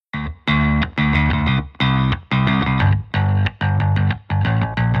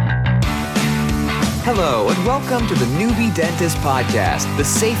Hello, and welcome to the Newbie Dentist Podcast, the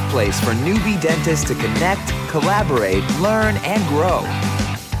safe place for newbie dentists to connect, collaborate, learn, and grow.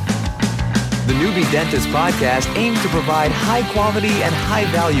 The Newbie Dentist Podcast aims to provide high-quality and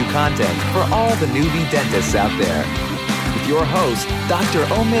high-value content for all the newbie dentists out there. With your host, Dr.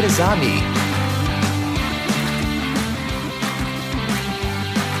 Omid Azami.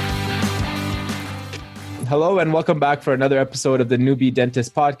 Hello and welcome back for another episode of the Newbie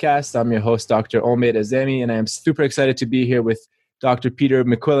Dentist Podcast. I'm your host, Dr. Omid Azami, and I am super excited to be here with Dr. Peter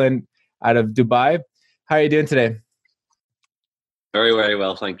McQuillan out of Dubai. How are you doing today? Very, very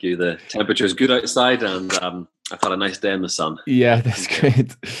well, thank you. The temperature is good outside, and I've had a nice day in the sun. Yeah, that's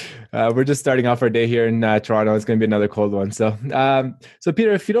great. We're just starting off our day here in Toronto. It's going to be another cold one. So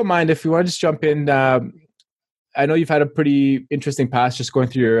Peter, if you don't mind, if you want to just jump in, I know you've had a pretty interesting past just going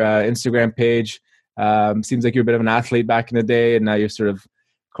through your Instagram page. Seems like you're a bit of an athlete back in the day, and now you're sort of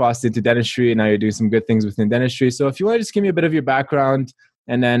crossed into dentistry, and now you're doing some good things within dentistry. So if you want to just give me a bit of your background,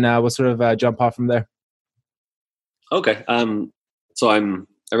 and then we'll sort of jump off from there. Okay. So I'm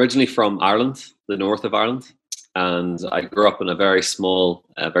originally from Ireland, the north of Ireland, and I grew up in a very small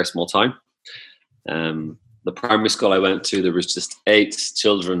town. The primary school I went to, there was just 8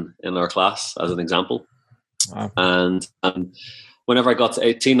 children in our class, as an example. Wow. And whenever I got to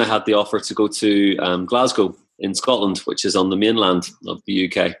 18, I had the offer to go to Glasgow in Scotland, which is on the mainland of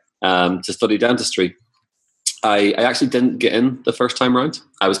the UK, to study dentistry. I actually didn't get in the first time round.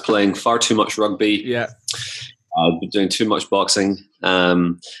 I was playing far too much rugby. Yeah. Doing too much boxing.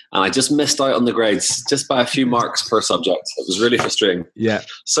 And I just missed out on the grades, just by a few marks per subject. It was really frustrating. Yeah.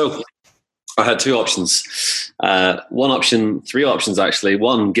 So I had 2 options. 3 options actually.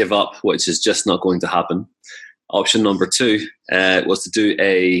 One, give up, which is just not going to happen. Option number 2 was to do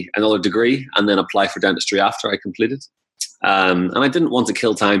another degree and then apply for dentistry after I completed. And I didn't want to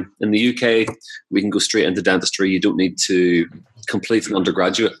kill time. In the UK, we can go straight into dentistry. You don't need to complete an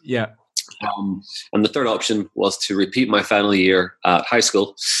undergraduate. Yeah. And the third option was to repeat my final year at high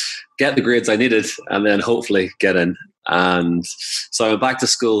school, get the grades I needed, and then hopefully get in. And so I went back to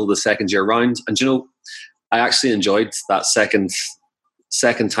school the second year round. And I actually enjoyed that second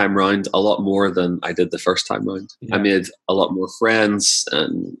time round a lot more than I did the first time round. Yeah. I made a lot more friends,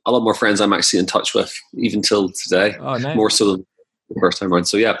 and a lot more friends I'm actually in touch with even till today. Oh, nice. More so than the first time round.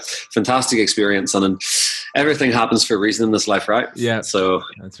 So yeah, fantastic experience. And then everything happens for a reason in this life, right? Yeah. So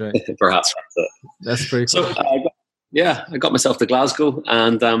that's right. Perhaps that's pretty cool. So I got myself to Glasgow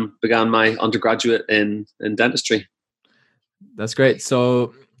and began my undergraduate in dentistry. That's great.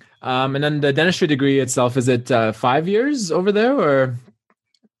 So, and then the dentistry degree itself, is it 5 years over there, or?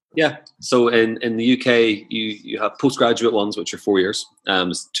 Yeah. So in the UK, you have postgraduate ones, which are 4 years.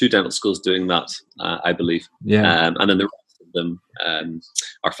 There's 2 dental schools doing that, I believe. Yeah. And then the rest of them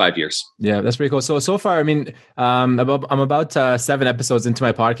are 5 years. Yeah, that's pretty cool. So far, I mean, I'm about 7 episodes into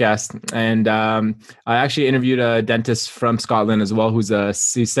my podcast, and I actually interviewed a dentist from Scotland as well, who's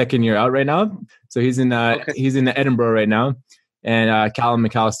he's second year out right now. So he's in Edinburgh right now, and Callum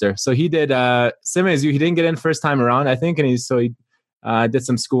McAllister. So he did same as you. He didn't get in first time around, I think, and he did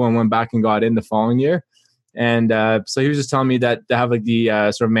some school and went back and got in the following year. And so he was just telling me that they have like the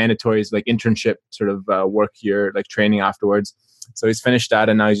sort of mandatory like internship sort of work year, like training afterwards. So he's finished that,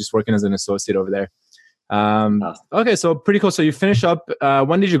 and now he's just working as an associate over there. Okay, so pretty cool. So you finish up.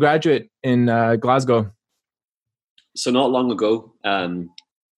 When did you graduate in Glasgow? So not long ago,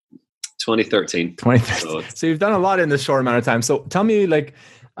 2013. 2013. So you've done a lot in this short amount of time. So tell me, like,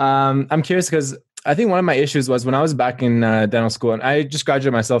 I'm curious because I think one of my issues was when I was back in dental school, and I just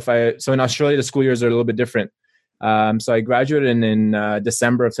graduated myself. So in Australia, the school years are a little bit different. So I graduated in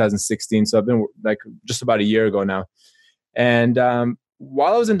December of 2016. So I've been like just about a year ago now. And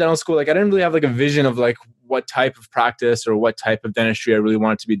while I was in dental school, like I didn't really have like a vision of like what type of practice or what type of dentistry I really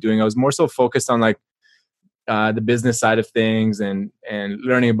wanted to be doing. I was more so focused on like the business side of things and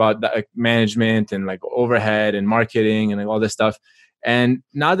learning about that, like, management and like overhead and marketing and like all this stuff. And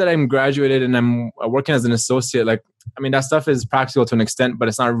now that I'm graduated and I'm working as an associate, like, I mean, that stuff is practical to an extent, but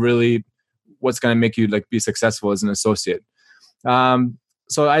it's not really what's going to make you like be successful as an associate.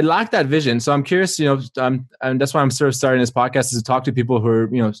 So I lack that vision. So I'm curious, and that's why I'm sort of starting this podcast, is to talk to people who are,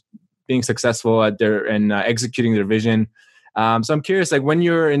 being successful at executing their vision. So I'm curious, like when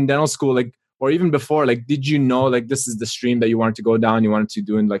you're in dental school, like, or even before, like, did you know, like, this is the stream that you wanted to go down? You wanted to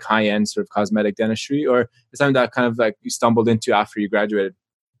do in like high end sort of cosmetic dentistry, or is something that kind of like you stumbled into after you graduated?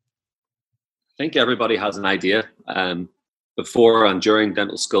 I think everybody has an idea before and during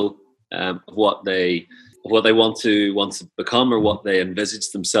dental school of what they want to become or what they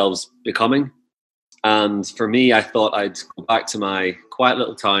envisage themselves becoming. And for me, I thought I'd go back to my quiet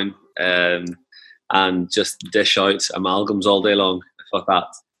little town and just dish out amalgams all day long. I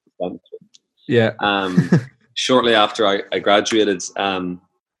thought that. Yeah. Shortly after I graduated,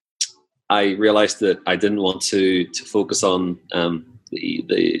 I realized that I didn't want to focus on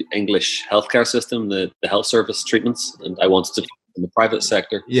the English healthcare system, the health service treatments, and I wanted to focus in the private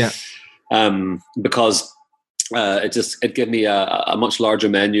sector. Yeah. Because it gave me a much larger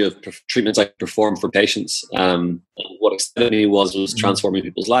menu of treatments I could perform for patients. And what excited me was transforming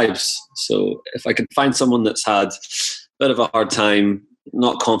people's lives. So if I could find someone that's had a bit of a hard time,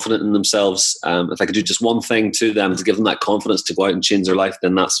 not confident in themselves, if I could do just one thing to them to give them that confidence to go out and change their life,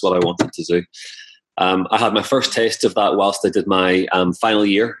 then that's what I wanted to do. I had my first taste of that whilst I did my final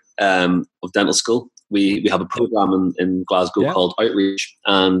year of dental school. We have a program in Glasgow called Outreach,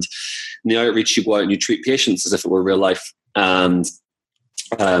 and in the Outreach you go out and you treat patients as if it were real life. And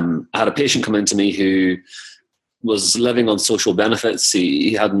I had a patient come in to me who was living on social benefits.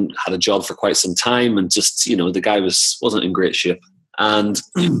 He hadn't had a job for quite some time, and just, the guy wasn't in great shape. And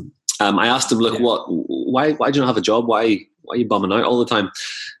I asked him, look, why do you not have a job? Why are you bumming out all the time?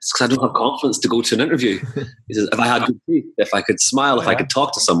 It's because I don't have confidence to go to an interview. He says, if I had good teeth, if I could smile, if I could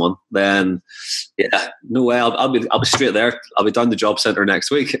talk to someone, then no way, I'll be straight there. I'll be down the job centre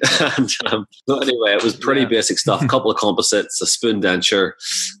next week. And, so anyway, it was pretty basic stuff, a couple of composites, a spoon denture,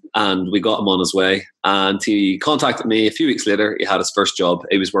 and we got him on his way. And he contacted me a few weeks later. He had his first job.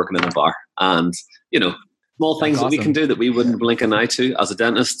 He was working in a bar, and small things that we can do that we wouldn't blink an eye to as a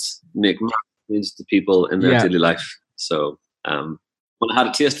dentist make change to people in their daily life. So when I had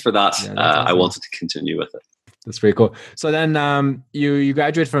a taste for that, awesome. I wanted to continue with it. That's pretty cool. So then you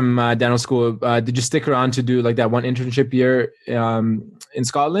graduated from dental school. Did you stick around to do like that one internship year in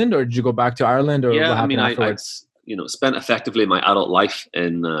Scotland, or did you go back to Ireland? Or I mean, I spent effectively my adult life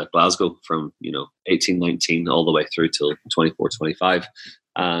in Glasgow from 18, 19 all the way through till 24, 25,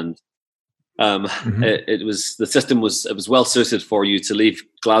 and it was well suited for you to leave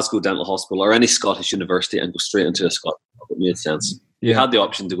Glasgow Dental Hospital or any Scottish university and go straight into a Scottish. It made sense. You had the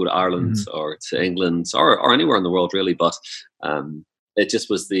option to go to Ireland or to England or anywhere in the world really, but it just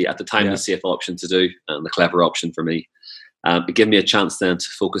was at the time the safe option to do and the clever option for me. It gave me a chance then to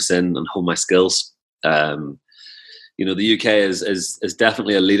focus in and hone my skills. The UK is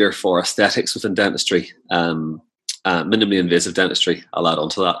definitely a leader for aesthetics within dentistry. Minimally invasive dentistry, I'll add on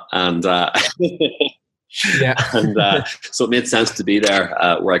to that. And so it made sense to be there,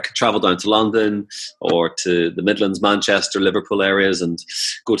 where I could travel down to London or to the Midlands, Manchester, Liverpool areas, and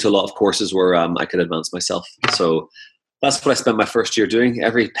go to a lot of courses where I could advance myself. So that's what I spent my first year doing.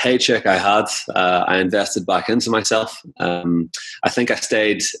 Every paycheck I had, I invested back into myself. I think I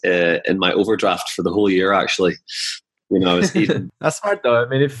stayed in my overdraft for the whole year, actually. That's smart though. I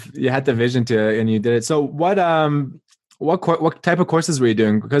mean, if you had the vision to and you did it. So what type of courses were you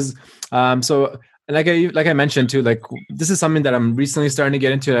doing? Because like I mentioned too, like this is something that I'm recently starting to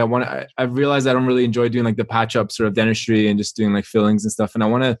get into. I've realized I don't really enjoy doing like the patch up sort of dentistry and just doing like fillings and stuff. And I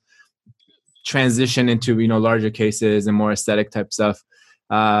want to transition into larger cases and more aesthetic type stuff.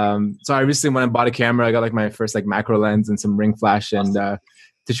 So I recently went and bought a camera. I got like my first like macro lens and some ring flash and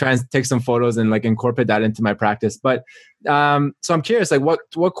to try and take some photos and like incorporate that into my practice. But so I'm curious, like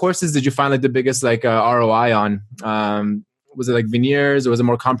what courses did you find like the biggest like ROI on? Was it like veneers, or was it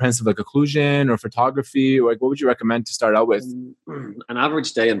more comprehensive like occlusion or photography? Or like what would you recommend to start out with? An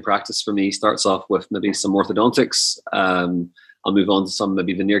average day in practice for me starts off with maybe some orthodontics. I'll move on to some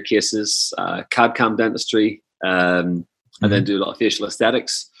maybe veneer cases, CAD/CAM dentistry, and then do a lot of facial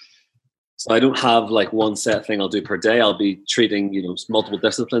aesthetics. So I don't have like one set thing I'll do per day. I'll be treating, multiple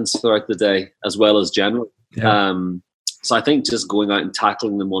disciplines throughout the day as well as general. Yeah. So I think just going out and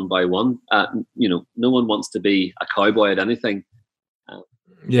tackling them one by one, no one wants to be a cowboy at anything.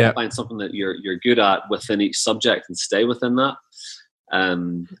 Find something that you're good at within each subject and stay within that.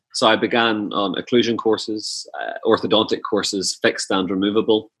 So I began on occlusion courses, orthodontic courses, fixed and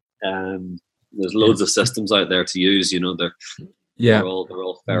removable. There's loads of systems out there to use. They're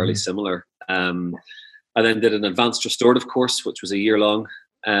all fairly similar. I then did an advanced restorative course, which was a year long.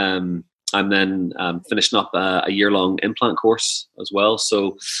 I'm then finishing up a year-long implant course as well.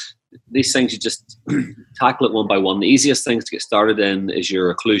 So these things, you just tackle it one by one. The easiest things to get started in is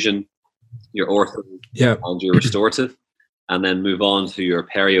your occlusion, your ortho, and your restorative, and then move on to your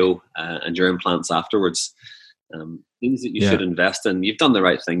perio and your implants afterwards. Things that you should invest in. You've done the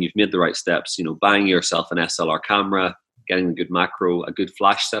right thing. You've made the right steps. Buying yourself an SLR camera, getting a good macro, a good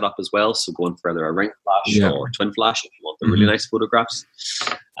flash setup as well. So going for either a ring flash or twin flash if you want the really nice photographs.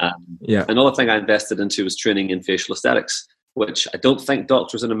 Another thing I invested into was training in facial aesthetics, which I don't think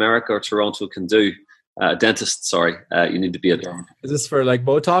doctors in America or Toronto can do. dentist. Sorry, you need to be a dentist. Is this for like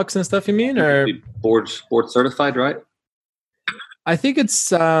Botox and stuff? You mean, or board certified, right? I think it's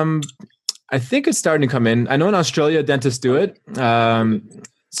starting to come in. I know in Australia dentists do it.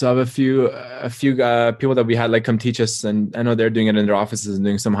 So I have a few people that we had like come teach us, and I know they're doing it in their offices and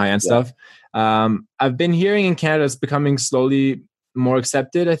doing some high end stuff. I've been hearing in Canada it's becoming slowly more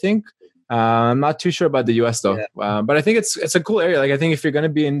accepted, I think. I'm not too sure about the US though, but I think it's a cool area. Like I think if you're going to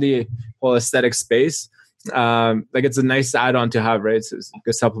be in the whole aesthetic space, like it's a nice add-on to have, right? It's a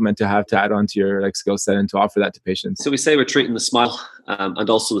good supplement to have to add on to your like skill set and to offer that to patients. So we say we're treating the smile and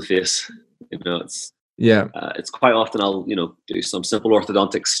also the face. You know, it's quite often I'll do some simple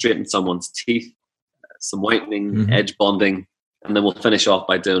orthodontics, straighten someone's teeth, some whitening, edge bonding, and then we'll finish off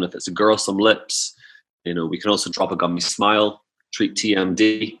by doing, if it's a girl, some lips. You know, we can also drop a gummy smile, treat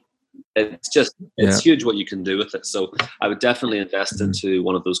TMD. It's huge what you can do with it. So I would definitely invest into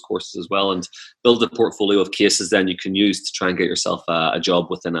one of those courses as well and build a portfolio of cases then you can use to try and get yourself a job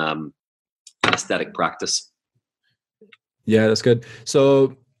within an aesthetic practice. Yeah, that's good.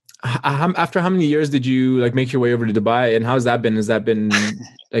 So after how many years did you like make your way over to Dubai, and how's that been? Has that been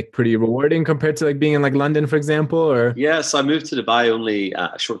like pretty rewarding compared to like being in like London, for example? Or so I moved to Dubai only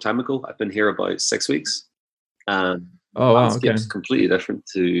a short time ago. I've been here about 6 weeks. Oh wow! Okay. It's completely different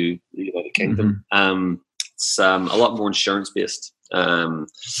to the United Kingdom. It's a lot more insurance based, and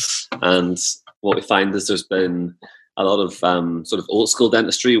what we find is there's been a lot of sort of old school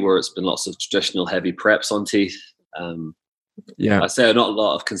dentistry where it's been lots of traditional heavy preps on teeth. I say not a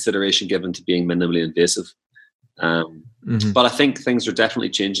lot of consideration given to being minimally invasive. But I think things are definitely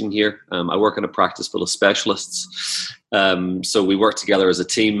changing here. I work in a practice full of specialists. So we work together as a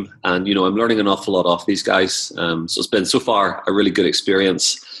team, and, I'm learning an awful lot off these guys. So it's been so far a really good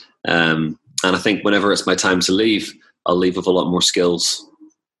experience. And I think whenever it's my time to leave, I'll leave with a lot more skills.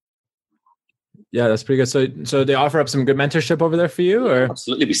 Yeah, that's pretty good. So they offer up some good mentorship over there for you, or?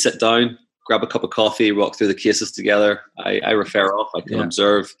 Absolutely. We sit down, grab a cup of coffee, walk through the cases together. I refer off, I can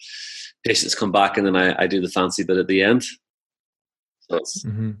observe. Patients come back, and then I do the fancy bit at the end. So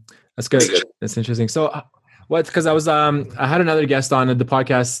that's good. That's interesting. So because I had another guest on the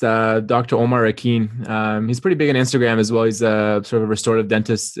podcast, Dr. Omar Rakeen. He's pretty big on Instagram as well. He's a sort of a restorative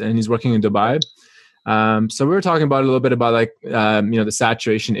dentist, and he's working in Dubai. So we were talking about a little bit about like, the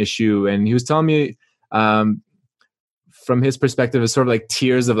saturation issue. And he was telling me, from his perspective, it's sort of like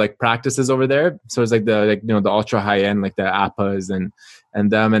tiers of like practices over there. So it's like the ultra high end, like the APAs and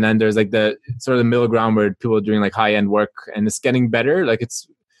then there's like the sort of the middle ground where people are doing like high end work, and it's getting better. Like it's,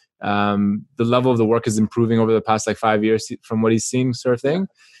 the level of the work is improving over the past like 5 years from what he's seeing, sort of thing.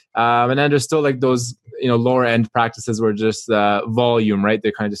 And then there's still like those, lower end practices where just volume, right?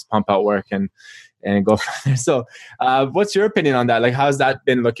 They kind of just pump out work and go from there. So what's your opinion on that? Like, how's that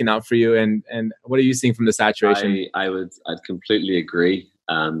been looking out for you? And what are you seeing from the saturation? I'd completely agree.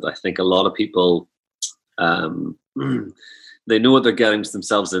 And I think a lot of people, they know what they're getting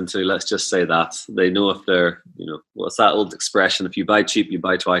themselves into. Let's just say that. They know if they're, what's that old expression? If you buy cheap, you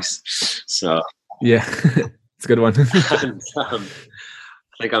buy twice. So yeah, it's a good one. And, I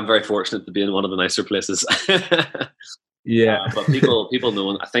think I'm very fortunate to be in one of the nicer places. But people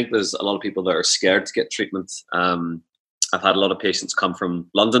know. I think there's a lot of people that are scared to get treatment. I've had a lot of patients come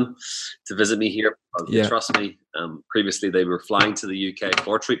from London to visit me here. They trust me. Previously, they were flying to the UK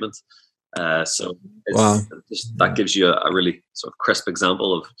for treatment. So that gives you a really sort of crisp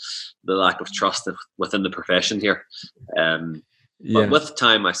example of the lack of trust within the profession here. But with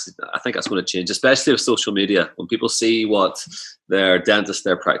time, I think that's going to change, especially with social media. When people see what their dentist,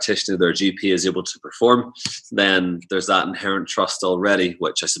 their practitioner, their GP is able to perform, then there's that inherent trust already,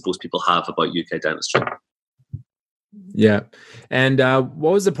 which I suppose people have about UK dentistry. Yeah. And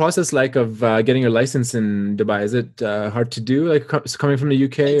what was the process like of getting your license in Dubai? Is it hard to do, like coming from the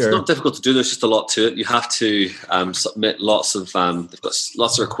UK? It's not difficult to do. There's just a lot to it. You have to submit lots of, they've got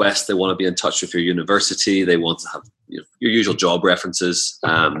lots of requests. They want to be in touch with your university. They want to have your usual job references.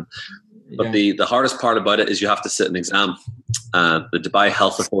 But the hardest part about it is you have to sit an exam, the Dubai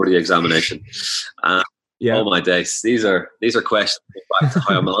Health Authority examination. Oh my days. These are questions back to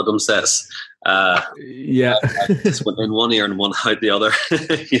how amalgam sets. Just went in one ear and one out the other.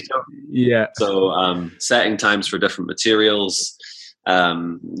 So setting times for different materials,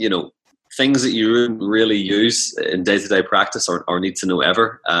 things that you really use in day-to-day practice or need to know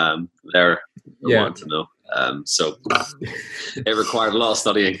ever, they're want to know. So it required a lot of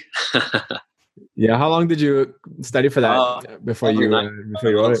studying. How long did you study for that before you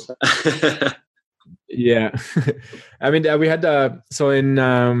wrote it? Yeah. I mean, we had, so in,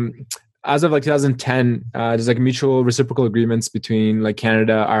 as of like 2010, there's like mutual reciprocal agreements between like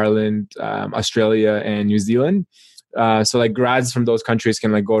Canada, Ireland, Australia, and New Zealand. So like grads from those countries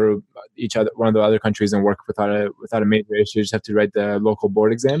can like go to one of the other countries and work without a major issue. You just have to write the local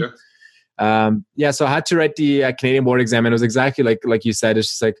board exam. Sure. So I had to write the Canadian board exam, and it was exactly like you said. It's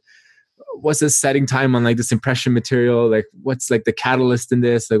just like, what's the setting time on like this impression material? Like, what's like the catalyst in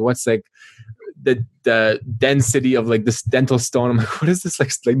this? Like, what's like the density of like this dental stone? I'm like, what is this?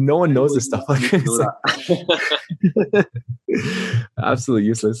 Like no one knows this stuff. Like, absolutely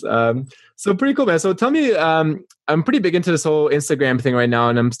useless. So pretty cool, man. So tell me, I'm pretty big into this whole Instagram thing right now,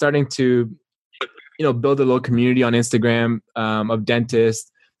 and I'm starting to, build a little community on Instagram of dentists,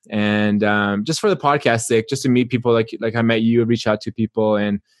 and just for the podcast sake, just to meet people like I met you, reach out to people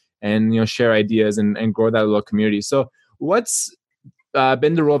and share ideas and grow that little community. So what's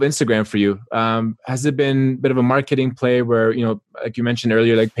been the role of Instagram for you? Has it been a bit of a marketing play where, like you mentioned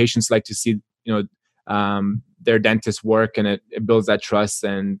earlier, like patients like to see, their dentist work, and it builds that trust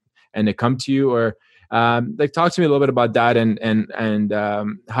and they come to you? Or like, talk to me a little bit about that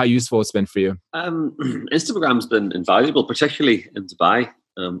and how useful it's been for you. Instagram's been invaluable, particularly in Dubai.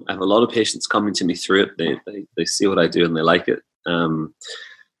 I have a lot of patients coming to me through it. They see what I do and they like it.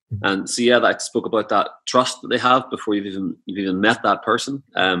 And so, I spoke about that trust that they have before you've even met that person.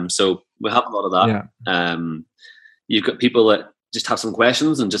 So we have a lot of that. Yeah. You've got people that just have some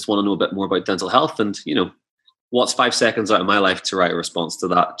questions and just want to know a bit more about dental health. And, what's 5 seconds out of my life to write a response to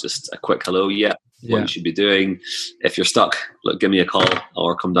that? Just a quick hello. What you should be doing. If you're stuck, look, give me a call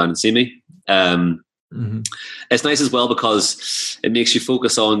or come down and see me. It's nice as well because it makes you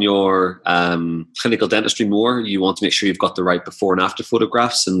focus on your clinical dentistry more. You want to make sure you've got the right before and after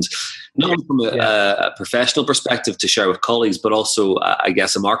photographs, and not only from a professional perspective to share with colleagues, but also, I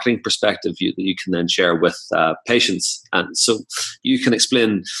guess, a marketing perspective that you can then share with patients. And so you can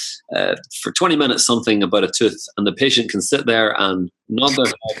explain for 20 minutes something about a tooth, and the patient can sit there and nod their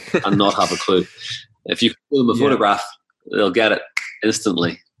head and not have a clue. If you film a photograph, they'll get it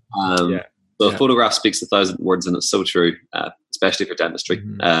instantly. So a photograph speaks 1,000 words, and it's so true, especially for dentistry.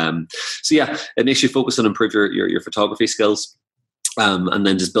 It makes you focus on improve your photography skills, and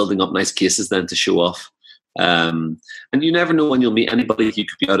then just building up nice cases then to show off. And you never know when you'll meet anybody. You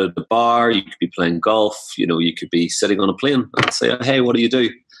could be out at the bar, you could be playing golf, you could be sitting on a plane and say, "Hey, what do you do?"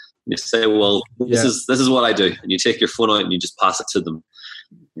 And you say, "Well, this is what I do," and you take your phone out and you just pass it to them.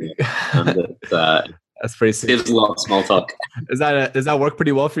 And that's pretty sick. Saves a lot of small talk. Does that work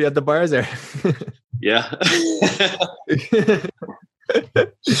pretty well for you at the bars there? Yeah.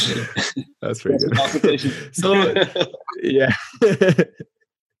 That's pretty good. So, yeah.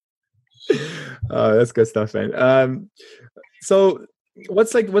 Oh, that's good stuff, man. So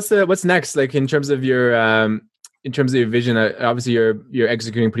what's next? Like in terms of your vision, obviously you're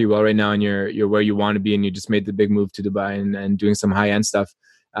executing pretty well right now, and you're where you want to be, and you just made the big move to Dubai and doing some high end stuff.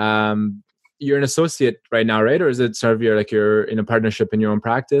 You're an associate right now, right? Or is it sort of you're in a partnership in your own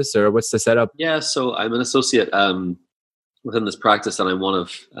practice, or what's the setup? Yeah, so I'm an associate within this practice, and I'm one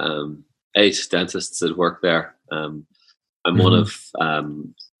of 8 dentists that work there. I'm one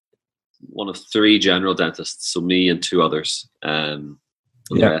of 3 general dentists, so me and 2 others. The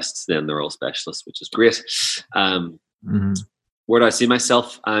rest, then they're all specialists, which is great. Where do I see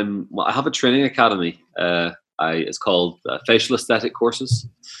myself? I have a training academy. It's called Facial Aesthetic Courses.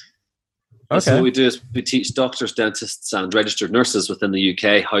 Okay. So what we do is we teach doctors, dentists, and registered nurses within the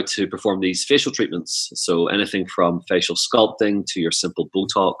UK how to perform these facial treatments. So anything from facial sculpting to your simple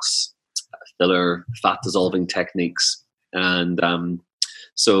Botox, filler, fat dissolving techniques. And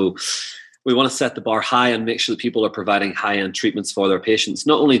so we want to set the bar high and make sure that people are providing high-end treatments for their patients,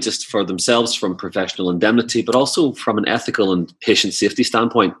 not only just for themselves from professional indemnity, but also from an ethical and patient safety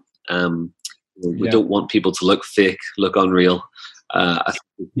standpoint. We don't want people to look fake, look unreal.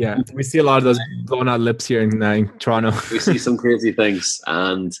 We see a lot of those blown out lips here in Toronto. We see some crazy things,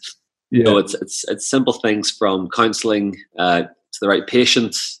 and it's simple things from counselling to the right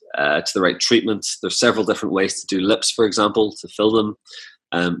patient to the right treatment. There's several different ways to do lips, for example, to fill them.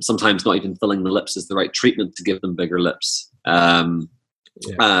 Sometimes not even filling the lips is the right treatment to give them bigger lips.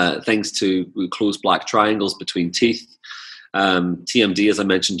 Things to close black triangles between teeth. TMD, as I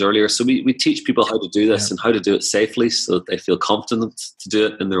mentioned earlier. So we teach people how to do this and how to do it safely so that they feel confident to do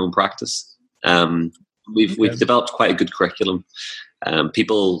it in their own practice. We've developed quite a good curriculum.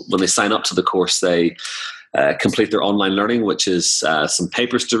 People, when they sign up to the course, they complete their online learning, which is some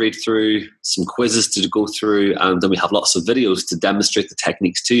papers to read through, some quizzes to go through, and then we have lots of videos to demonstrate the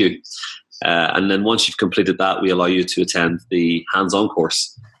techniques to you. And then once you've completed that, we allow you to attend the hands-on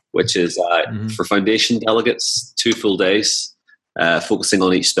course, which is for foundation delegates, 2 full days, focusing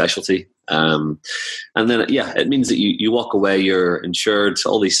on each specialty. And then, it means that you walk away, you're insured,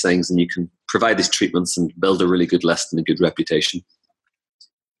 all these things, and you can provide these treatments and build a really good list and a good reputation.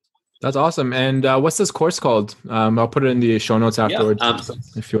 That's awesome. And what's this course called? I'll put it in the show notes afterwards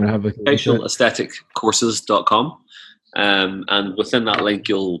if you want to have occupationalaestheticcourses.com. And within that link,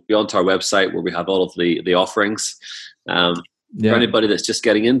 you'll be onto our website where we have all of the offerings. For anybody that's just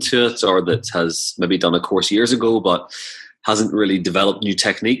getting into it or that has maybe done a course years ago but hasn't really developed new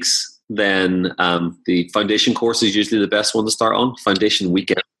techniques, then the foundation course is usually the best one to start on. Foundation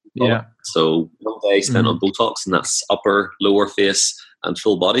weekend. Yeah. So 1 day spent on Botox, and that's upper, lower face, and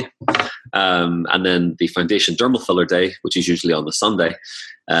full body. And then the foundation dermal filler day, which is usually on the Sunday.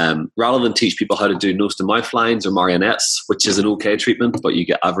 Rather than teach people how to do nose to mouth lines or marionettes, which is an okay treatment, but you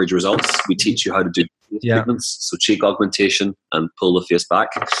get average results, we teach you how to do treatments, so cheek augmentation and pull the face back.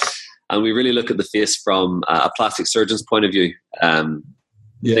 And we really look at the face from a plastic surgeon's point of view.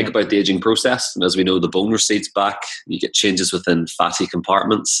 Think about the aging process, and as we know, the bone recedes back. You get changes within fatty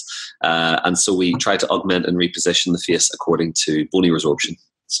compartments, and so we try to augment and reposition the face according to bony resorption.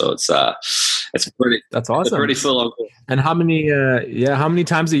 So it's pretty. That's awesome. It's pretty full on. And how many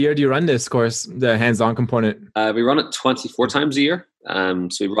times a year do you run this course, the hands-on component? We run it 24 times a year. So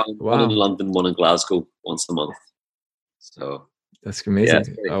we run one in London, one in Glasgow, once a month. So that's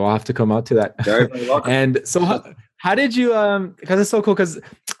amazing. I'll have to come out to that. Very, very welcome. And so. How did you, because it's so cool, because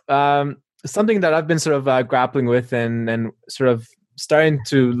something that I've been sort of grappling with and sort of starting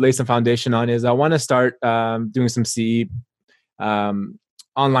to lay some foundation on is I want to start doing some CE,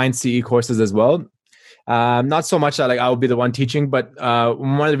 online CE courses as well. Not so much that like I will be the one teaching, but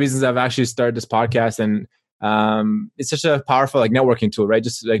one of the reasons I've actually started this podcast, and it's such a powerful like networking tool, right?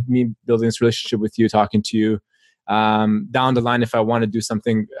 Just like me building this relationship with you, talking to you down the line. If I want to do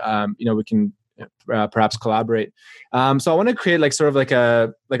something, we can perhaps collaborate. So I want to create like sort of like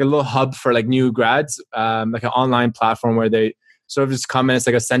a little hub for like new grads, like an online platform where they sort of just come in. It's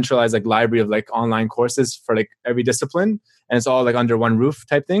like a centralized like library of like online courses for like every discipline, and it's all like under one roof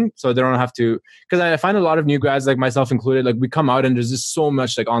type thing. So they don't have to, because I find a lot of new grads, like myself included, like we come out and there's just so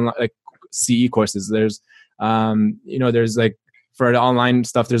much like online like CE courses. There's there's like for the online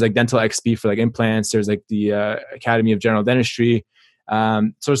stuff, there's like Dental XP for like implants. There's like the Academy of General Dentistry.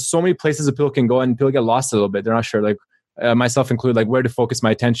 So there's so many places that people can go, and people get lost a little bit. They're not sure, like myself included, like where to focus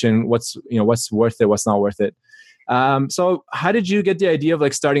my attention, what's worth it, what's not worth it. So how did you get the idea of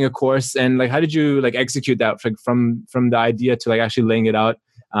like starting a course, and like how did you like execute that from the idea to like actually laying it out,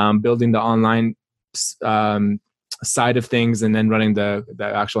 building the online side of things, and then running the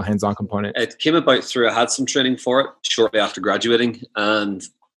actual hands-on component? It came about through, I had some training for it shortly after graduating, and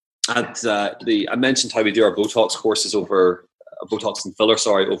I mentioned how we do our Botox courses over a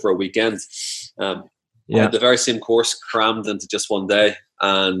weekend. I had the very same course crammed into just 1 day,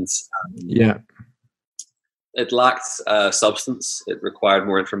 and it lacked substance. It required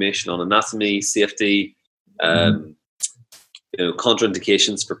more information on anatomy, safety,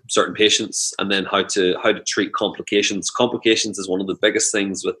 contraindications for certain patients, and then how to treat complications. Complications is one of the biggest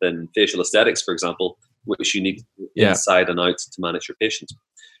things within facial aesthetics, for example, which you need to do inside and out to manage your patients.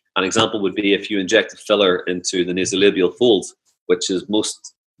 An example would be if you inject a filler into the nasolabial fold, which is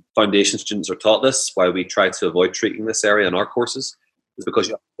most foundation students are taught this, why we try to avoid treating this area in our courses, is because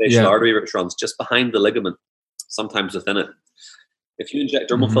you have a facial artery which runs just behind the ligament, sometimes within it. If you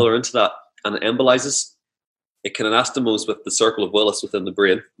inject dermal filler into that and it embolizes, it can anastomose with the circle of Willis within the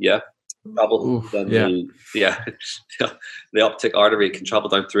brain. Travel down the optic artery can travel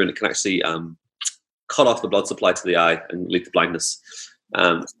down through, and it can actually cut off the blood supply to the eye and lead to blindness.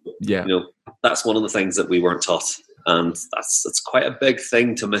 That's one of the things that we weren't taught, and that's quite a big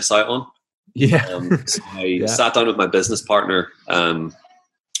thing to miss out on. So I sat down with my business partner, and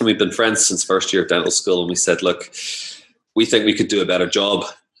we've been friends since first year of dental school, and we said, look, we think we could do a better job,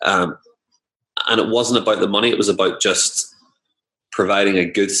 and it wasn't about the money, it was about just providing a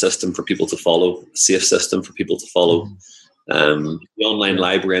good system for people to follow, a safe system for people to follow. The online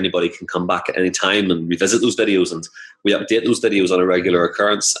library, anybody can come back at any time and revisit those videos, and we update those videos on a regular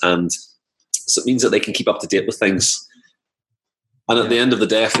occurrence, and so it means that they can keep up to date with things. And at the end of the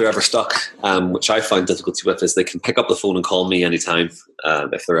day, if they're ever stuck, which I find difficulty with, is they can pick up the phone and call me anytime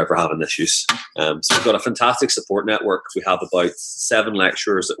if they're ever having issues. So we've got a fantastic support network. We have about 7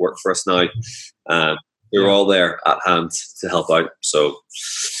 lecturers that work for us now. They're all there at hand to help out. So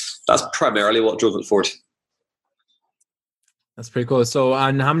that's primarily what drove it forward. That's pretty cool. So,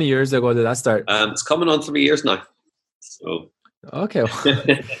 and how many years ago did that start? It's coming on 3 years now. So okay,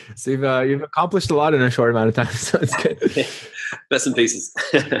 so you've accomplished a lot in a short amount of time. So it's good. Bits and pieces.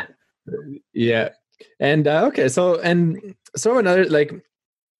 And okay, so another, like,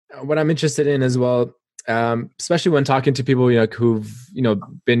 what I'm interested in as well, especially when talking to people, who've,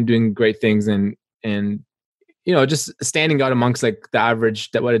 been doing great things and, just standing out amongst like the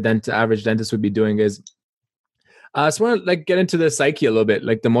average, that what average dentist would be doing is, I just want to like get into the psyche a little bit,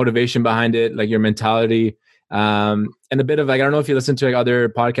 like the motivation behind it, like your mentality, and a bit of like, I don't know if you listen to like other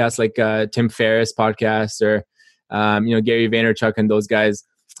podcasts, like Tim Ferriss podcast or, Gary Vaynerchuk and those guys.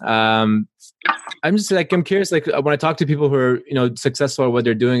 I'm just like, I'm curious, like when I talk to people who are, successful at what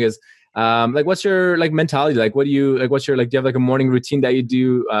they're doing is, like, what's your like mentality? Like, what do you, like, what's your, like, do you have like a morning routine that you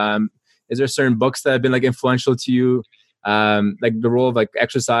do? Is there certain books that have been like influential to you? Like the role of like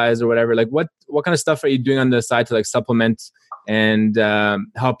exercise or whatever, like what kind of stuff are you doing on the side to like supplement and,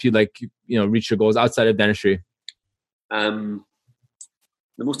 help you like, reach your goals outside of dentistry? The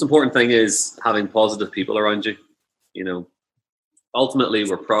most important thing is having positive people around you. Ultimately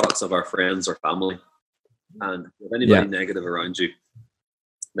we're products of our friends or family, and if anybody negative around you,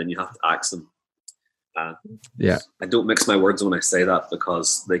 then you have to axe them. I don't mix my words when I say that,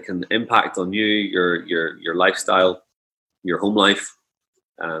 because they can impact on you, your lifestyle, your home life.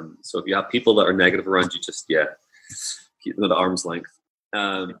 So if you have people that are negative around you, just keep them at arm's length.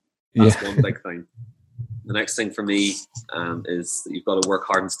 That's one big thing. The next thing for me is that you've got to work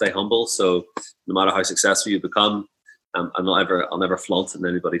hard and stay humble. So no matter how successful you become, I'll never flaunt in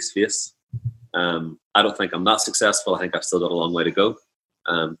anybody's face. I don't think I'm that successful. I think I've still got a long way to go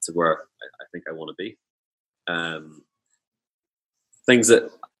to where I think I want to be. Things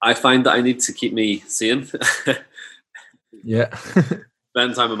that I find that I need to keep me sane. Spend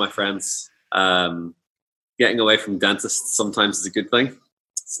time with my friends. Getting away from dentists sometimes is a good thing.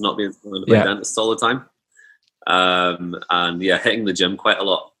 It's not being surrounded by dentists all the time. And hitting the gym quite a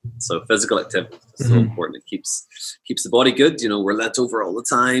lot. So physical activity is so important. It keeps the body good. We're let over all the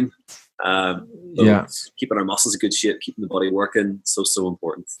time. Keeping our muscles in good shape, keeping the body working, so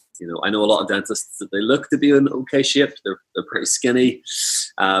important. I know a lot of dentists that they look to be in okay shape. They're pretty skinny,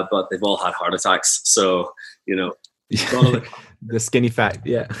 but they've all had heart attacks. So the skinny fat,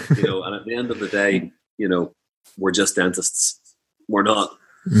 and at the end of the day, we're just dentists. We're not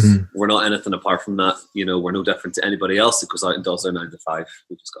anything apart from that. We're no different to anybody else that goes out and does their 9 to 5.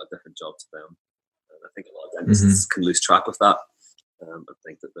 We've just got a different job to them. And I think a lot of dentists can lose track of that. I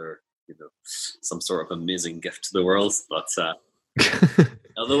think that they're, some sort of amazing gift to the world. But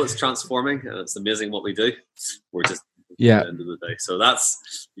although it's transforming and it's amazing what we do, we're just at the end of the day. So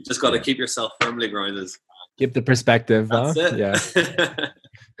you just got to keep yourself firmly grounded. Keep the perspective. That's it. Yeah.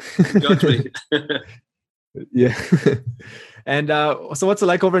 Judge me. Yeah. And so what's it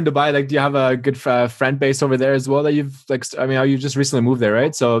like over in Dubai? Like, do you have a good friend base over there as well that you've like, you just recently moved there,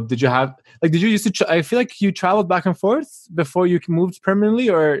 right? So did you used to, I feel like you traveled back and forth before you moved permanently,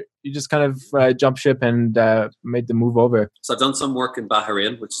 or you just kind of jumped ship and made the move over? So I've done some work in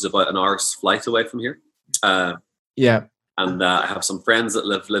Bahrain, which is about an hour's flight away from here. And I have some friends that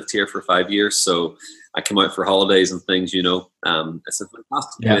lived here for 5 years. So I come out for holidays and things, It's a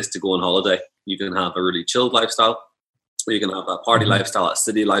fantastic place to go on holiday. You can have a really chilled lifestyle. You can have that party lifestyle, that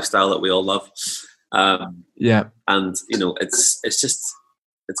city lifestyle that we all love. And,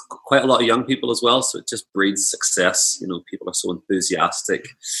 it's quite a lot of young people as well. So it just breeds success. People are so enthusiastic.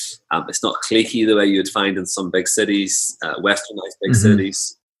 It's not cliquey the way you'd find in some big cities, westernized big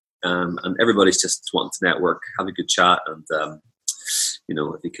cities. And everybody's just wanting to network, have a good chat. And,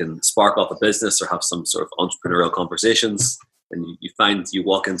 if you can spark off a business or have some sort of entrepreneurial conversations, and you find you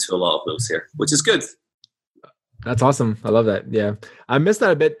walk into a lot of those here, which is good. That's awesome. I love that. Yeah. I miss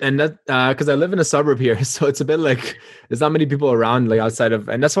that a bit. And that, cause I live in a suburb here. So it's a bit like, there's not many people around like outside of,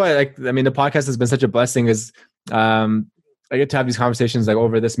 and that's why the podcast has been such a blessing is, I get to have these conversations like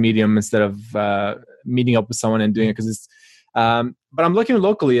over this medium instead of, meeting up with someone and doing it. Cause it's, but I'm looking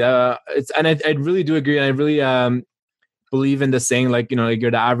locally, I really do agree. And I really, believe in the saying, like, like you're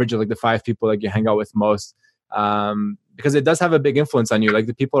the average of like the 5 people like you hang out with most, because it does have a big influence on you. Like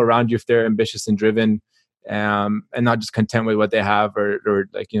the people around you, if they're ambitious and driven, and not just content with what they have or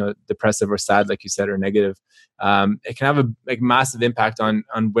like, depressive or sad, like you said, or negative, it can have a massive impact on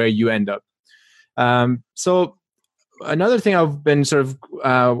where you end up. So another thing I've been sort of,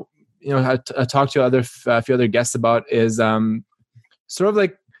 I talked to a few other guests about is, sort of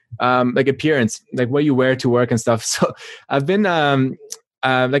like appearance, like what you wear to work and stuff. So I've been,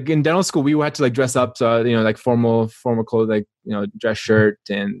 like in dental school, we had to like dress up. So, like formal clothes, like, dress shirt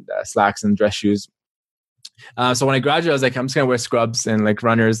and slacks and dress shoes. So when I graduated, I was like, I'm just gonna wear scrubs and like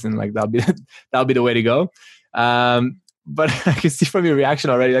runners, and like that'll be the way to go. But I can see from your reaction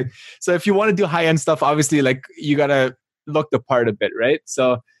already, like, so if you want to do high end stuff, obviously, like you gotta look the part a bit, right?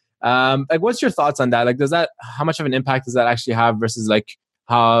 So, like, what's your thoughts on that? Like, how much of an impact does that actually have versus like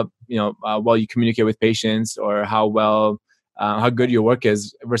how well you communicate with patients, or how good your work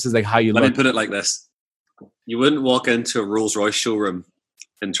is versus like how you Let look. me put it like this: you wouldn't walk into a Rolls-Royce showroom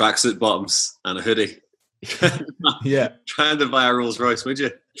in tracksuit bottoms and a hoodie, Yeah. trying to buy a Rolls-Royce, would you?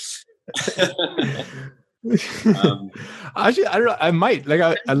 Actually, I don't know. I might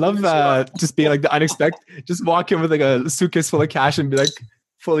I love just being like the unexpected. Just walk in with like a suitcase full of cash and be like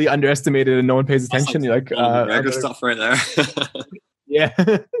fully underestimated and no one pays attention. You're like McGregor stuff right there. Yeah.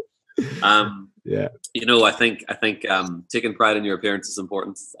 Yeah. I think taking pride in your appearance is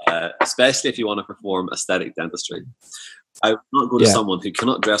important, especially if you want to perform aesthetic dentistry. I would not go to someone who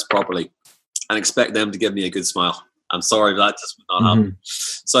cannot dress properly and expect them to give me a good smile. I'm sorry, that just would not happen.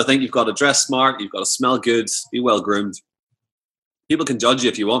 So I think you've got to dress smart, you've got to smell good, be well groomed. People can judge you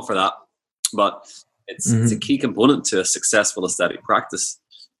if you want for that, but it's a key component to a successful aesthetic practice.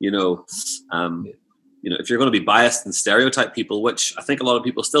 If you're going to be biased and stereotype people, which I think a lot of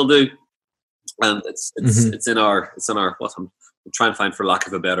people still do, and it's in our what I'm trying to find, for lack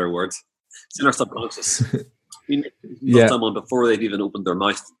of a better word, it's in our subconscious. You know someone before they've even opened their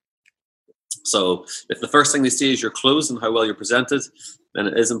mouth. So if the first thing they see is your clothes and how well you're presented, then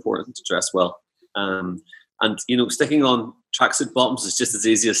it is important to dress well. And sticking on tracksuit bottoms is just as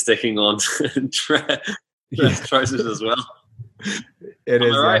easy as sticking on trousers as well. It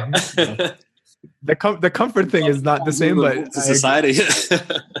is right. Yeah. The comfort thing is not the same, but society.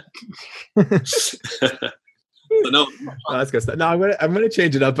 No, that's good stuff. No, I'm gonna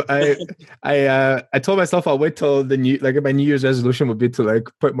change it up. I told myself I'll wait till my New Year's resolution would be to like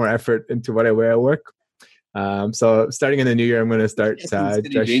put more effort into what I wear at work. So starting in the new year, I'm gonna start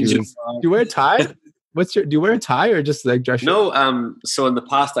dress shoes. Do you wear a tie? Do you wear a tie or just like dress shoes? No. So in the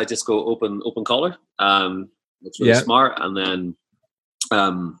past, I just go open collar. It's really smart. And then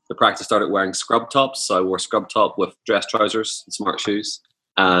the practice started wearing scrub tops. So I wore scrub top with dress trousers and smart shoes.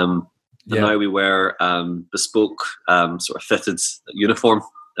 And now we wear bespoke sort of fitted uniform,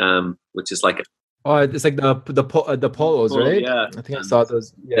 which is like it's like the polos, right? Yeah, I think I saw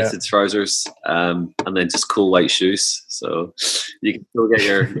those. Yeah, fitted trousers, and then just cool white shoes, so you can still get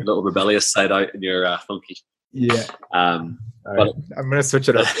your little rebellious side out in your funky. Yeah. But I'm gonna switch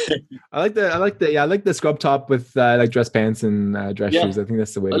it up. I like the scrub top with like dress pants and dress shoes. I think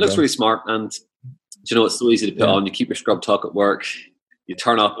that's the way. It looks really smart, and it's so easy to put on. You keep your scrub top at work. You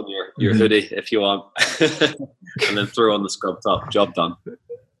turn up in your hoodie if you want, and then throw on the scrub top. Job done.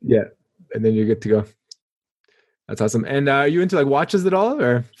 Yeah, and then you're good to go. That's awesome. And are you into like watches at all,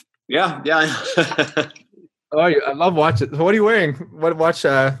 or? Yeah. I love watches. What are you wearing? What watch?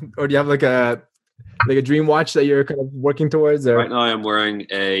 Or do you have like a dream watch that you're kind of working towards? Or? Right now, I'm wearing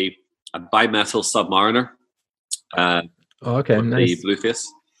a bimetal Submariner. Okay, nice. The blue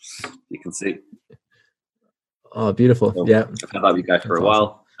face. You can see. Oh, beautiful. So yeah. I've had that wee guy for a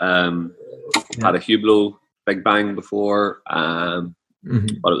while. Had a Hublot Big Bang before, but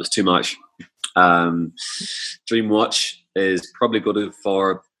it was too much. Dream watch is probably good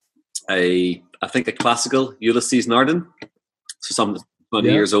for a classical Ulysses Nardin. So some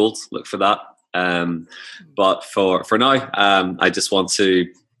 20 years old, look for that. But for now, I just want to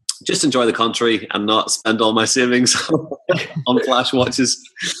just enjoy the country and not spend all my savings on flash watches.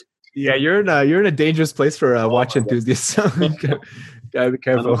 Yeah, you're in a dangerous place for watch enthusiasts. So gotta be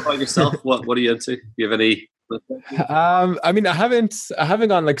careful. What about yourself? What are you into? Do you have any? I mean, I haven't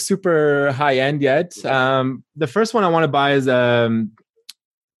gone like super high end yet. The first one I want to buy is Omega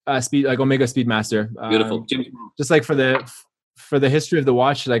Speedmaster. Beautiful. Just like for the history of the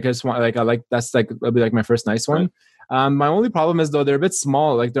watch, like I just want that'll be like my first nice one. My only problem is though they're a bit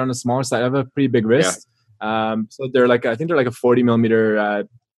small. Like they're on the smaller side. I have a pretty big wrist. So they're like I think they're like a 40 millimeter.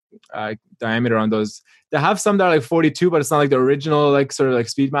 Diameter on those. They have some that are like 42, but it's not like the original like sort of like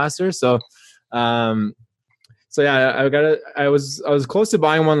Speedmaster. So I was close to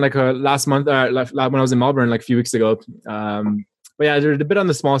buying one like last month when I was in Melbourne like a few weeks ago. But yeah, they're a bit on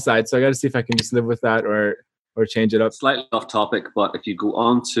the small side, so I got to see if I can just live with that or change it up. Slightly off topic, but if you go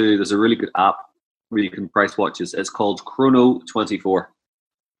on to, there's a really good app where you can price watches. It's called Chrono24.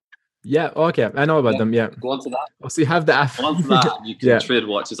 Yeah. Okay. I know about them. Yeah. Go on to that. Oh, so you have the app. Go on to that. You can trade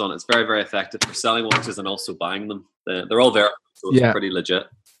watches on it. It's very, very effective for selling watches and also buying them. They're all verified, so it's pretty legit.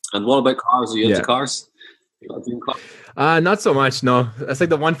 And what about cars? Are you into cars? Not so much. No, that's like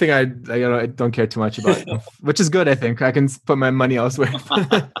the one thing I don't care too much about, which is good. I think I can put my money elsewhere.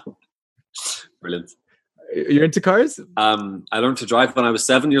 Brilliant. You're into cars? I learned to drive when I was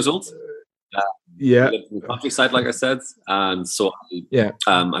 7 years old. I lived in the countryside, like I said, and so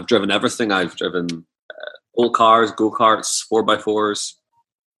I've driven everything. I've driven old cars, go-karts, 4x4s,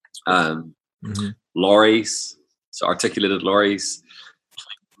 lorries, so articulated lorries,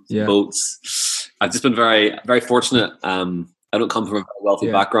 Yeah. boats. I've just been very, very fortunate. I don't come from a very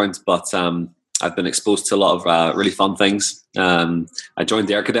wealthy background, but I've been exposed to a lot of really fun things. I joined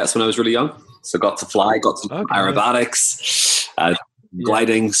the Air Cadets when I was really young, so got to fly, got to do aerobatics,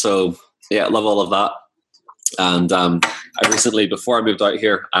 gliding. So yeah, I love all of that. And I recently, before I moved out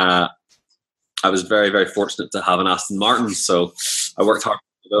here, I was very, very fortunate to have an Aston Martin. So I worked hard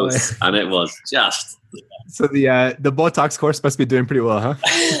for those, and it was just. So the Botox course must be doing pretty well, huh?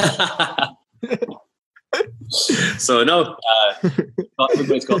 So no,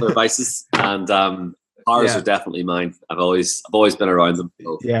 everybody's got their vices, and cars are definitely mine. I've always been around them.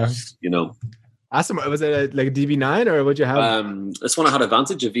 So, you know. Awesome. Was it like a DB9 or what'd you have? This one I had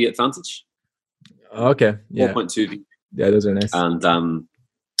Advantage, a V8 Vantage. Okay. Yeah. 4.2 V. Yeah, those are nice. And I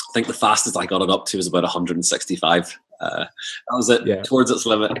think the fastest I got it up to was about 165. That was it, towards its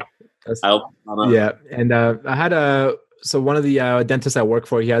limit. Yeah, and I had one of the dentists I work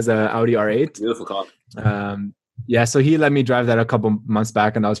for, he has a Audi R8. Beautiful car. So he let me drive that a couple months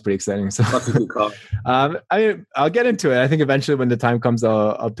back, and that was pretty exciting. So that's a good car. I'll get into it. I think eventually when the time comes,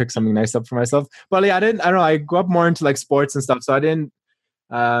 I'll pick something nice up for myself. But I don't know. I grew up more into like sports and stuff, so I didn't.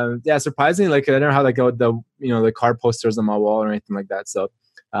 Surprisingly, like I don't have like the car posters on my wall or anything like that. So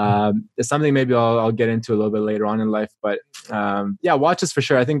it's something maybe I'll get into a little bit later on in life. But watches for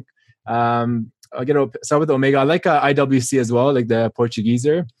sure. I think I'll start with Omega. I like IWC as well, like the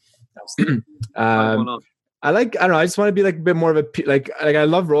Portugueser. I just want to be like a bit more of a like I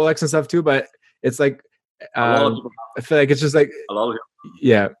love Rolex and stuff too, but it's like I feel like it's just like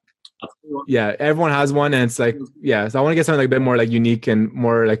everyone has one, and it's like so I want to get something like a bit more like unique and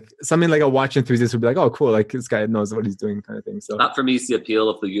more like something like a watch enthusiast would be like, oh cool, like this guy knows what he's doing kind of thing. So that for me is the appeal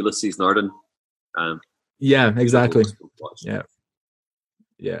of the Ulysses Nardin. Exactly.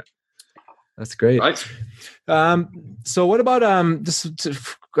 That's great. Right. So what about just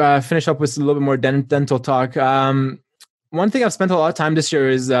to finish up with a little bit more dental talk? One thing I've spent a lot of time this year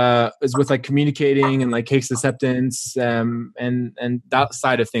is with like communicating and like case acceptance and that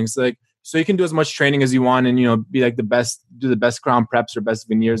side of things. So you can do as much training as you want and be like do the best crown preps or best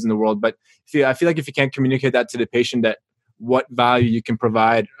veneers in the world. But I feel like if you can't communicate that to the patient, that what value you can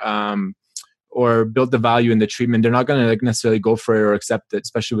provide or build the value in the treatment, they're not going to like necessarily go for it or accept it,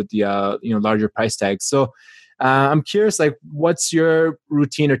 especially with the larger price tags. So I'm curious, like, what's your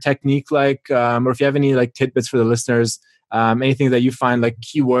routine or technique like, or if you have any like tidbits for the listeners, anything that you find like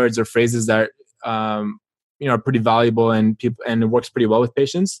keywords or phrases that are pretty valuable and it works pretty well with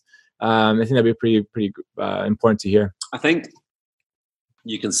patients. I think that'd be pretty important to hear. I think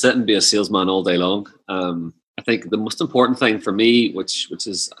you can sit and be a salesman all day long. I think the most important thing for me, which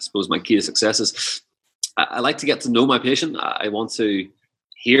is, I suppose, my key to success is I like to get to know my patient. I want to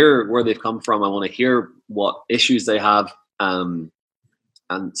hear where they've come from. I want to hear what issues they have and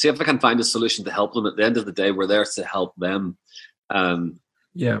see if I can find a solution to help them. At the end of the day, we're there to help them.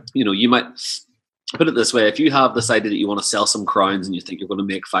 You might put it this way. If you have decided that you want to sell some crowns and you think you're going to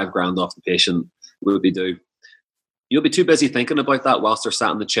make $5,000 off the patient, what would we do? You'll be too busy thinking about that whilst they're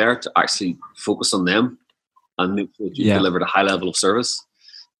sat in the chair to actually focus on them and make sure that you delivered a high level of service.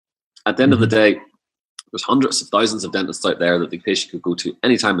 At the end of the day, there's hundreds of thousands of dentists out there that the patient could go to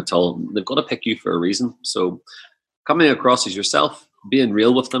anytime at all. They've got to pick you for a reason. So coming across as yourself, being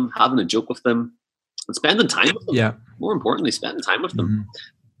real with them, having a joke with them, and spending time with them. Yeah. More importantly, spending time with them,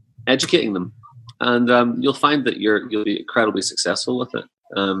 educating them. And you'll find that you'll be incredibly successful with it.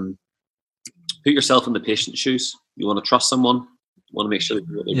 Put yourself in the patient's shoes. You want to trust someone. You want to make sure that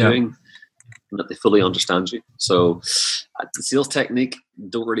you know what they're doing and that they fully understand you. So the sales technique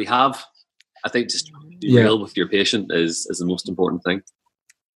don't really have. I think just be real with your patient is the most important thing.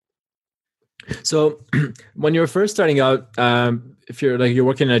 So when you're first starting out, if you're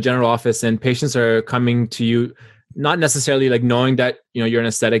working in a general office and patients are coming to you, not necessarily like knowing that, you're an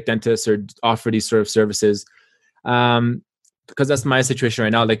aesthetic dentist or offer these sort of services, because that's my situation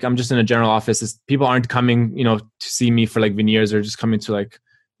right now. Like I'm just in a general office. People aren't coming, to see me for like veneers or just coming to like,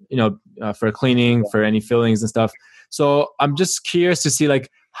 for a cleaning, for any fillings and stuff. So I'm just curious to see like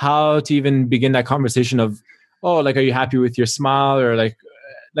how to even begin that conversation of, oh, like, are you happy with your smile? Or like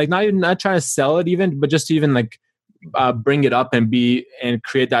not trying to sell it even, but just to even like bring it up and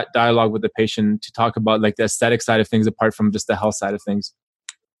create that dialogue with the patient to talk about like the aesthetic side of things apart from just the health side of things.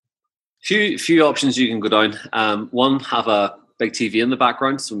 Few options you can go down. One, have a big TV in the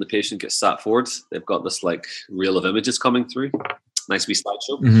background, so when the patient gets sat forward, they've got this like reel of images coming through. Nice wee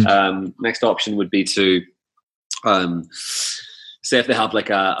slideshow. Next option would be to say if they have like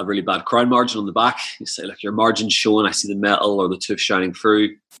a really bad crown margin on the back, you say, like, your margin's showing, I see the metal or the tooth shining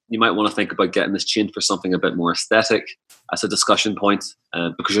through. You might want to think about getting this changed for something a bit more aesthetic as a discussion point,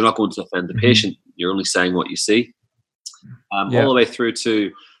 because you're not going to offend the patient. You're only saying what you see. All the way through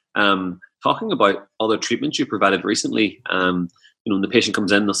to talking about other treatments you provided recently. When the patient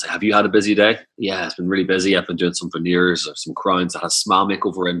comes in, they'll say, have you had a busy day? Yeah, it's been really busy. I've been doing some veneers or some crowns. I had a smile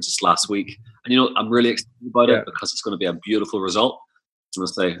makeover in just last week. And, I'm really excited about it because it's going to be a beautiful result. And I'll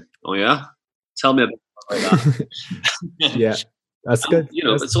say, oh, yeah? Tell me about that. Yeah, that's good.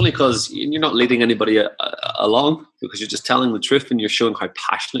 It's only because you're not leading anybody along, because you're just telling the truth and you're showing how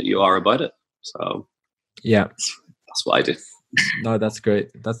passionate you are about it. So, yeah, that's what I do. No, that's great.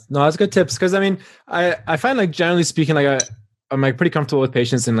 That's good tips. Because I find, like, generally speaking, like I'm like pretty comfortable with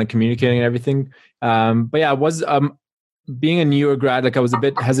patients and like communicating and everything. But yeah, I was being a newer grad, like I was a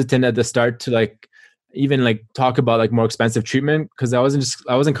bit hesitant at the start to like even like talk about like more expensive treatment, because I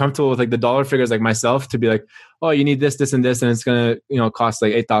wasn't comfortable with like the dollar figures like myself to be like, oh, you need this, this, and this, and it's gonna cost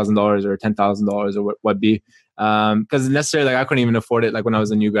like $8,000 or $10,000 or what be, because necessarily like I couldn't even afford it like when I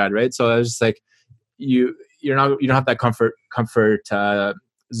was a new grad, right? So I was just like, you don't have that comfort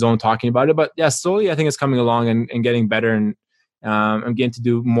zone talking about it. But yeah, slowly I think it's coming along and getting better, and I'm getting to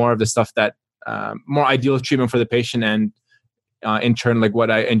do more of the stuff that more ideal treatment for the patient, and in turn like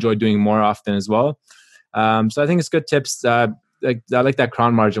what I enjoy doing more often as well. So I think it's good tips. Like I like that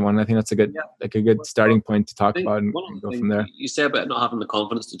crown margin one. I think that's a good a good starting point to talk about and go from there. You say about not having the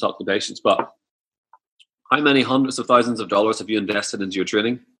confidence to talk to patients, but how many hundreds of thousands of dollars have you invested into your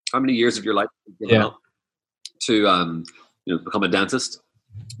training? How many years of your life have you given up to become a dentist?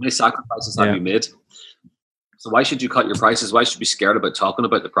 How many sacrifices have you made? So why should you cut your prices? Why should you be scared about talking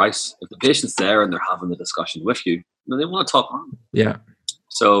about the price? If the patient's there and they're having the discussion with you, they want to talk on. Yeah.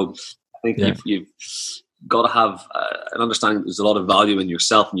 So I think you've got to have an understanding that there's a lot of value in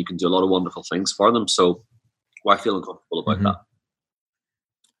yourself, and you can do a lot of wonderful things for them. So why feel uncomfortable about that?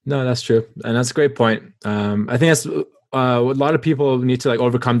 No, that's true. And that's a great point. I think that's a lot of people need to like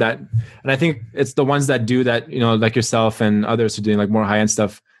overcome that. And I think it's the ones that do that, like yourself and others who are doing like more high-end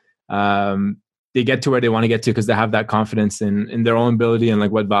stuff. They get to where they want to get to because they have that confidence in their own ability and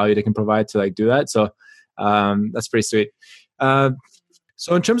like what value they can provide to like do that. So that's pretty sweet.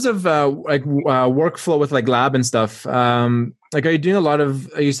 So in terms of workflow with like lab and stuff, like are you doing a lot of,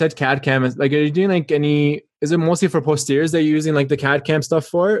 you said CAD CAM, like are you doing like is it mostly for posteriors that you're using like the CAD CAM stuff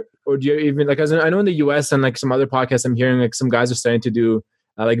for? Or do you even like, as I know in the US and like some other podcasts I'm hearing like some guys are starting to do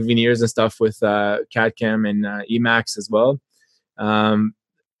like veneers and stuff with CAD CAM and Emacs as well.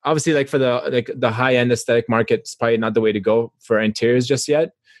 Obviously like for the high end aesthetic market, it's probably not the way to go for interiors just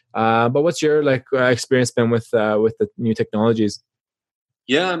yet. But what's your experience been with the new technologies?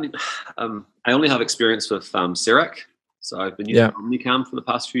 Yeah, I mean, I only have experience with CEREC. So I've been using OmniCam for the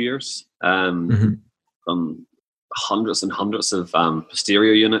past few years. Done hundreds and hundreds of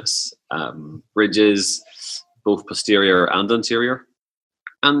posterior units, bridges, both posterior and anterior.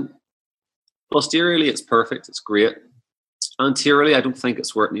 And posteriorly, it's perfect. It's great. Anteriorly, I don't think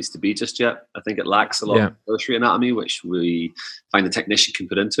it's where it needs to be just yet. I think it lacks a lot of tertiary anatomy, which we find the technician can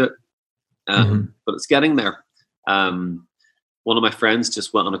put into it. But it's getting there. One of my friends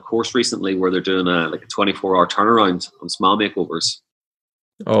just went on a course recently where they're doing a 24-hour turnaround on smile makeovers.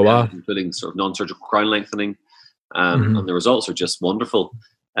 Oh, wow. Including sort of non-surgical crown lengthening. And the results are just wonderful.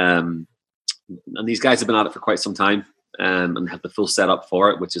 And these guys have been at it for quite some time and have the full setup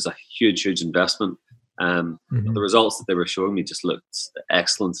for it, which is a huge, huge investment. The results that they were showing me just looked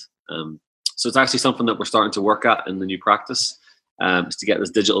excellent. So it's actually something that we're starting to work at in the new practice, is to get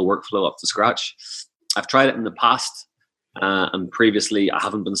this digital workflow up to scratch. I've tried it in the past, and previously I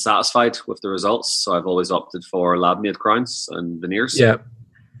haven't been satisfied with the results. So I've always opted for lab-made crowns and veneers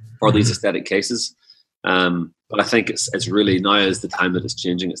for these aesthetic cases. But I think it's really now is the time that it's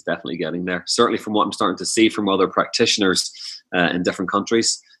changing. It's definitely getting there. Certainly from what I'm starting to see from other practitioners in different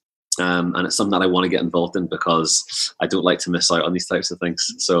countries. And it's something that I want to get involved in because I don't like to miss out on these types of things.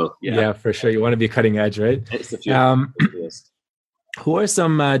 So yeah, for sure. You want to be cutting edge, right? It's the future. Who are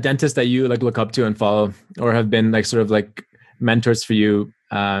some dentists that you look up to and follow, or have been sort of mentors for you,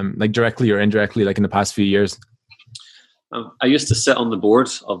 directly or indirectly, in the past few years? I used to sit on the board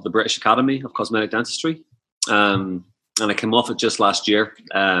of the British Academy of Cosmetic Dentistry, and I came off it just last year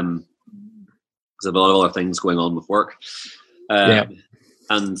because I have a lot of other things going on with work.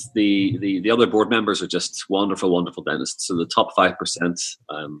 And the other board members are just wonderful, wonderful dentists. So the top 5%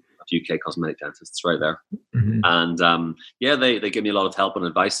 of UK cosmetic dentists right there. And they give me a lot of help and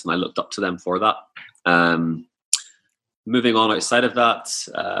advice, and I looked up to them for that. Moving on outside of that,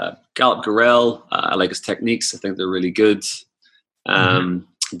 Gallup Garel, I like his techniques. I think they're really good.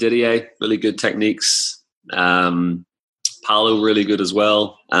 Didier, really good techniques. Paolo, really good as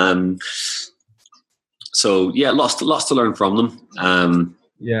well. So yeah, lots to learn from them.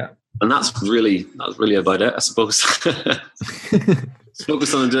 And that's really about it, I suppose.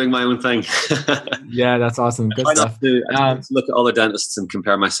 Focus on doing my own thing. Yeah, that's awesome. Good stuff. I try to look at other dentists and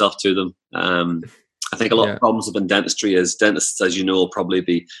compare myself to them. I think a lot of problems within dentistry is dentists, as you know, will probably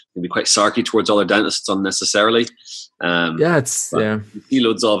be quite sarky towards other dentists unnecessarily. You see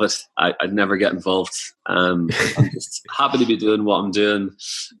loads of it. I'd never get involved. I'm just happy to be doing what I'm doing,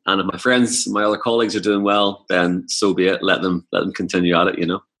 and if my friends, my other colleagues are doing well, then so be it. Let them continue at it. You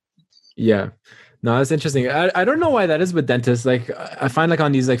know. Yeah. No, that's interesting. I don't know why that is with dentists. Like I find like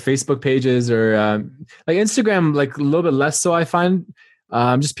on these like Facebook pages or like Instagram, like a little bit less so. I find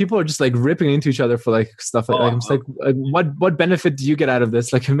just people are just like ripping into each other for like stuff like that. I'm just like, what benefit do you get out of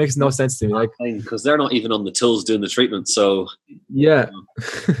this? Like it makes no sense to me. Like because they're not even on the tools doing the treatment. So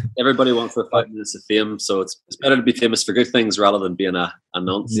everybody wants their 5 minutes of fame. So it's better to be famous for good things rather than being a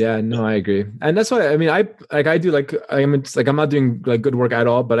nonce. Yeah, no, I agree. And that's why I mean I'm not doing like good work at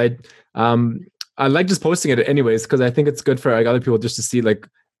all, but I like just posting it anyways because I think it's good for like other people just to see like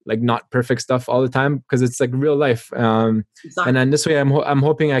not perfect stuff all the time because it's like real life. Exactly. And then this way I'm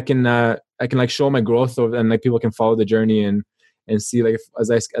hoping I can like show my growth and like people can follow the journey and see like as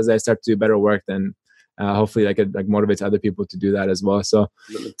I start to do better work, then hopefully I could like motivate other people to do that as well. So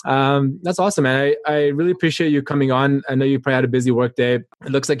that's awesome, man. I really appreciate you coming on. I know you probably had a busy work day. It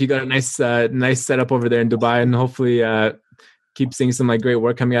looks like you got a nice setup over there in Dubai, and hopefully keep seeing some like great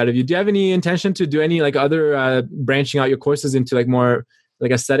work coming out of you. Do you have any intention to do any like other branching out your courses into like more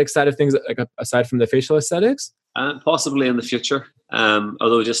like aesthetic side of things, like aside from the facial aesthetics? Possibly in the future.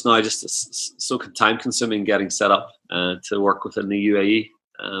 Although just now, just so time consuming getting set up to work within the UAE.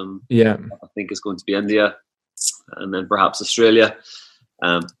 I think it's going to be India and then perhaps Australia.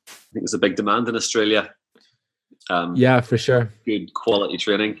 I think there's a big demand in Australia. For sure. Good quality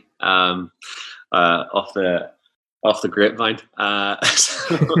training off the grapevine.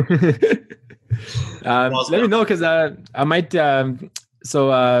 Let me know because I might.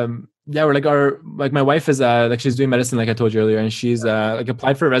 We're like my wife is like she's doing medicine like I told you earlier, and she's like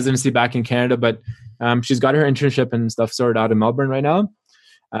applied for a residency back in Canada, but she's got her internship and stuff sorted out in Melbourne right now.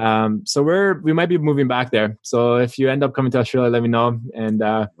 So we might be moving back there. So if you end up coming to Australia, let me know, and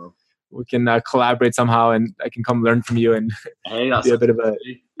we can collaborate somehow, and I can come learn from you and be a bit of a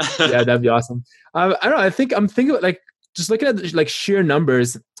that'd be awesome. I don't know. I'm thinking like just looking at like sheer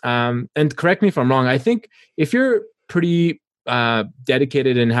numbers. And correct me if I'm wrong. I think if you're pretty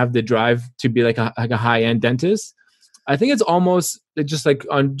dedicated and have the drive to be like a high end dentist, I think it's almost just like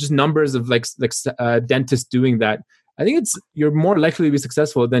on just numbers of like dentists doing that. I think you're more likely to be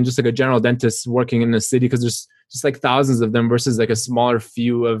successful than just like a general dentist working in a city because there's just like thousands of them versus like a smaller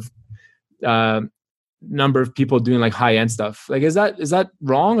few of number of people doing like high end stuff. Like, is that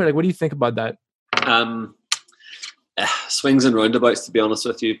wrong, or like what do you think about that? Swings and roundabouts, to be honest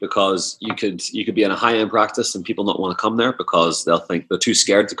with you, because you could be in a high end practice and people not want to come there because they'll think they're too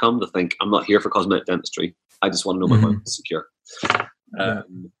scared to come. They think I'm not here for cosmetic dentistry. I just want to know my mind is secure.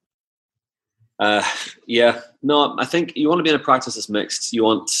 No, I think you want to be in a practice that's mixed. You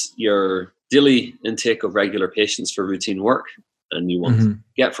want your daily intake of regular patients for routine work, and you want to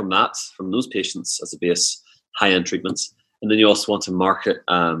get from those patients as a base high-end treatments. And then you also want to market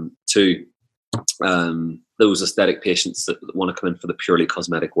to those aesthetic patients that want to come in for the purely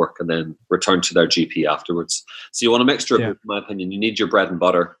cosmetic work and then return to their GP afterwards. So you want a mixture of, in my opinion. You need your bread and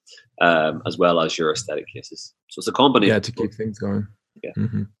butter as well as your aesthetic cases. So it's a combination. Yeah, to keep things going. Yeah.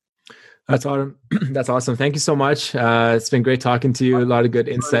 Mm-hmm. That's awesome. That's awesome. Thank you so much. It's been great talking to you. A lot of good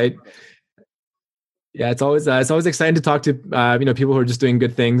insight. Yeah, it's always exciting to talk to people who are just doing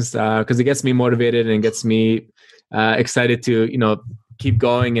good things because it gets me motivated and gets me excited to keep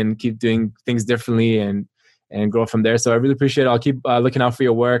going and keep doing things differently and grow from there. So I really appreciate it. I'll keep looking out for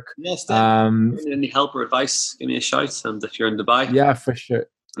your work. Yes. Any help or advice, give me a shout. And if you're in Dubai, yeah, for sure.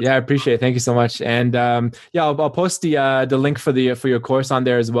 Yeah, I appreciate it. Thank you so much. And I'll post the link for your course on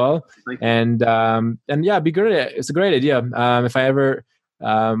there as well. And it'd be great. It's a great idea. If I ever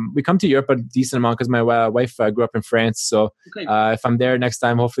we come to Europe a decent amount because my wife grew up in France. So if I'm there next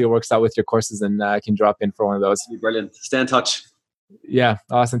time, hopefully it works out with your courses and I can drop in for one of those. Brilliant. Stay in touch. Yeah,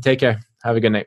 awesome. Take care. Have a good night.